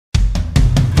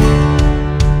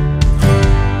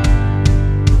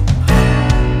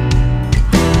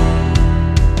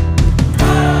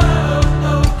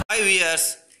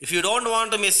viewers, if you don't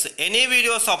want to miss any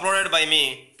videos uploaded by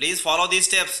me, please follow these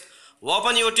steps.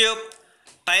 Open YouTube,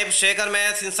 type Shaker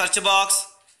Maths in search box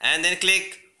and then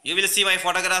click. You will see my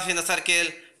photograph in the circle.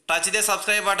 Touch the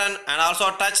subscribe button and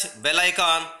also touch bell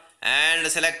icon and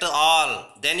select all.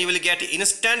 Then you will get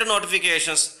instant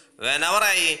notifications whenever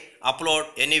I upload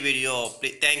any video.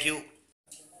 Thank you.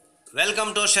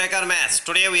 Welcome to Shaker Maths.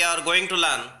 Today we are going to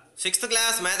learn 6th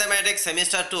class Mathematics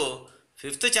Semester 2,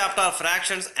 5th chapter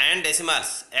Fractions and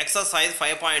Decimals, Exercise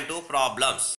 5.2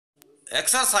 problems.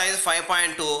 Exercise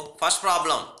 5.2, first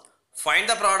problem. Find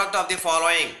the product of the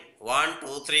following. 1, 2,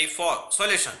 3, 4.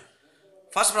 Solution.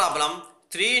 First problem.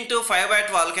 3 into 5 by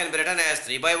 12 can be written as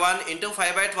 3 by 1 into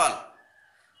 5 by 12.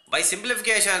 By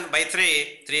simplification by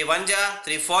 3, 3 1 ja,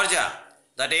 3 4 ja.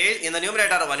 That is, in the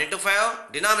numerator 1 into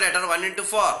 5, denominator 1 into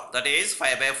 4. That is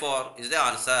 5 by 4 is the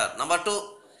answer. Number 2.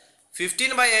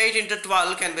 15 by 8 into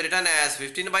 12 can be written as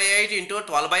 15 by 8 into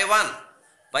 12 by 1.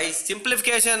 By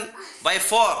simplification by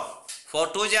 4, 4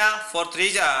 2 ja, 4 3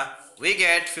 ja, we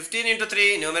get 15 into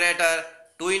 3 numerator,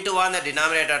 2 into 1 the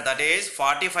denominator, that is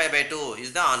 45 by 2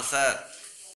 is the answer.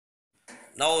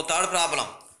 Now third problem.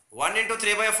 1 into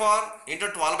 3 by 4 into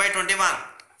 12 by 21.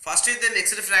 First is the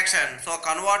mixed fraction, so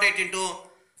convert it into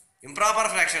improper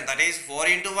fraction, that is 4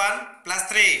 into 1 plus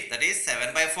 3, that is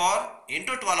 7 by 4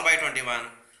 into 12 by 21.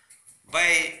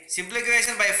 By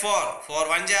simplification by 4, 4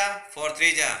 1 ja, 4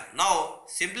 3 ja. Now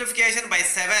simplification by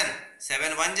 7,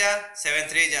 7 1 ja, 7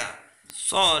 3 ja.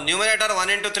 So numerator 1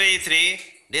 into 3, 3,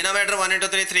 denominator 1 into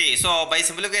 3, 3. So by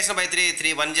simplification by 3,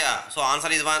 3 1 ja. So answer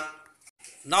is 1.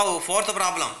 Now fourth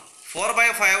problem. 4 by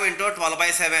 5 into 12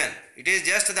 by 7. It is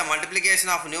just the multiplication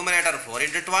of numerator 4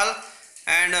 into 12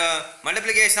 and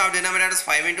multiplication of denominators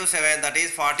 5 into 7, that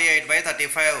is 48 by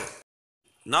 35.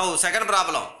 Now second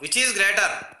problem. Which is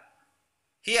greater?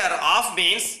 Here half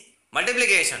means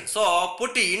multiplication. So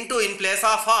put into in place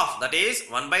of half, that is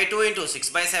 1 by 2 into 6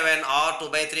 by 7 or 2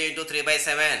 by 3 into 3 by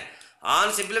 7.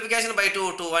 On simplification by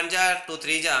 2, 2 1 ja, 2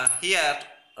 3 ja. Here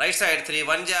right side 3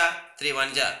 1 ja, 3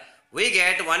 1 ja. We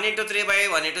get 1 into 3 by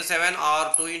 1 into 7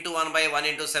 or 2 into 1 by 1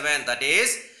 into 7, that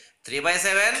is 3 by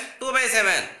 7, 2 by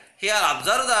 7. Here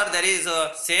observe that there is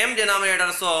same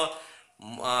denominator, so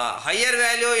higher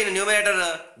value in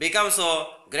numerator becomes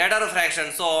greater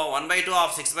fraction, so 1 by 2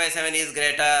 of 6 by 7 is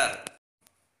greater.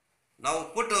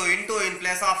 Now put into in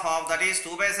place of half, that is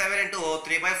 2 by 7 into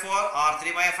 3 by 4 or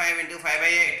 3 by 5 into 5 by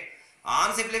 8.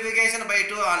 On simplification by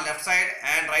 2 on left side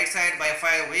and right side by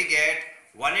 5, we get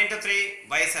 1 into 3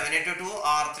 by 7 into 2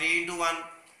 or 3 into 1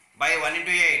 by 1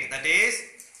 into 8, that is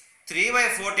 3 by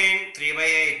 14, 3 by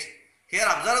 8. Here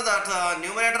observe that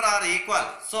numerator are equal,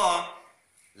 so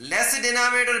less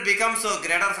denominator becomes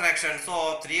greater fraction,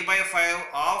 so 3 by 5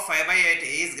 of 5 by 8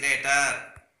 is greater.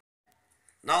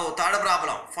 Now third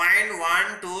problem. Find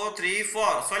 1, 2, 3,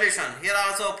 4. Solution. Here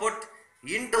also put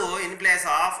into in place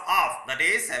of half, that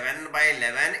is 7 by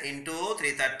 11 into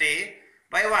 330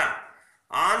 by 1.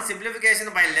 On simplification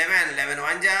by 11, 11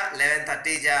 1 ja, 11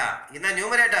 30 ja. In the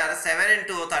numerator 7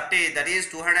 into 30, that is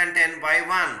 210 by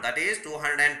 1, that is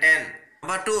 210.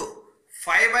 Number 2,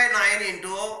 5 by 9 into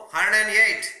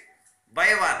 108 by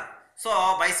 1. So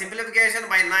by simplification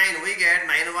by 9, we get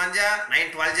 9 1 ja,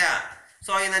 9 12 ja.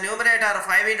 So in the numerator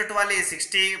 5 into 12 is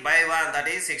 60 by 1, that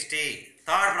is 60.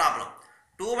 Third problem.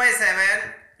 2 by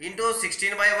 7 into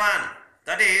 16 by 1,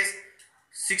 that is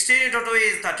 16 into 2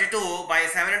 is 32, by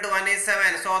 7 into 1 is 7,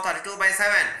 so 32 by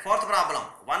 7. Fourth problem.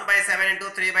 1 by 7 into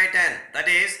 3 by 10, that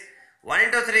is 1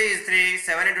 into 3 is 3,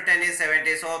 7 into 10 is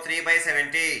 70, so 3 by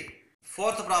 70.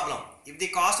 Fourth problem. If the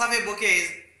cost of a book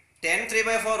is 3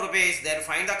 by 4 rupees, then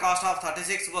find the cost of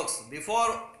 36 books.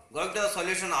 Before going to the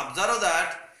solution, observe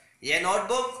that a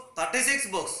notebook,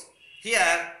 36 books.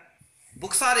 Here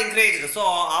books are increased, so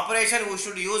operation we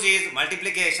should use is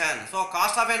multiplication. So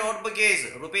cost of a notebook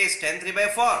is rupees 3 by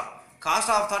 4. Cost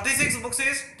of 36 books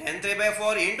is 3 by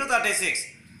 4 into 36.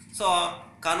 So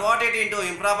convert it into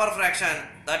improper fraction,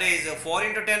 that is 4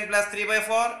 into 10 plus 3 by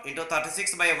 4 into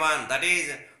 36 by 1, that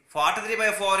is 43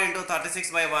 by 4 into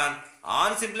 36 by 1.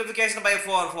 On simplification by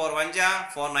 4, 4 1 ja,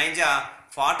 4 9 ja,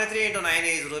 43 into 9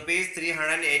 is rupees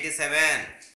 387.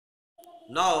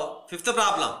 Now fifth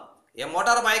problem. A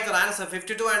motorbike runs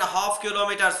 52.5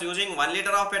 kilometers using 1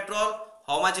 liter of petrol.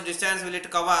 How much distance will it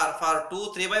cover for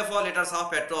 2 3 by 4 liters of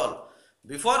petrol?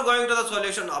 Before going to the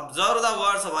solution, observe the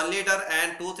words 1 liter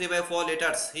and 2 3 by 4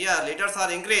 liters. Here liters are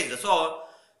increased, so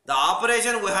the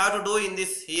operation we have to do in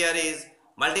this here is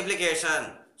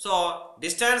multiplication. So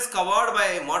distance covered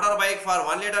by motorbike for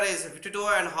 1 liter is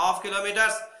 52.5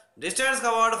 kilometers. Distance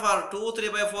covered for 2 3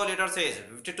 by 4 liters is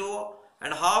 52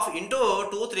 and half into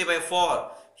 2 3 by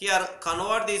 4. Here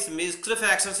convert these mixed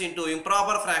fractions into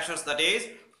improper fractions, that is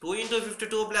 2 into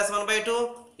 52 plus 1 by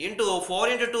 2 into 4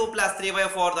 into 2 plus 3 by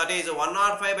 4, that is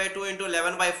 105 by 2 into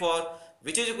 11 by 4,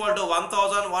 which is equal to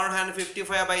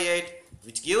 1155 by 8,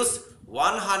 which gives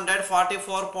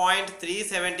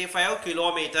 144.375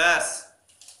 kilometers.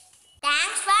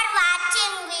 Thanks for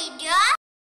watching video.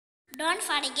 Don't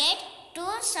forget to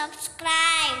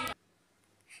subscribe.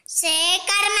 Share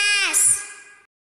Mass.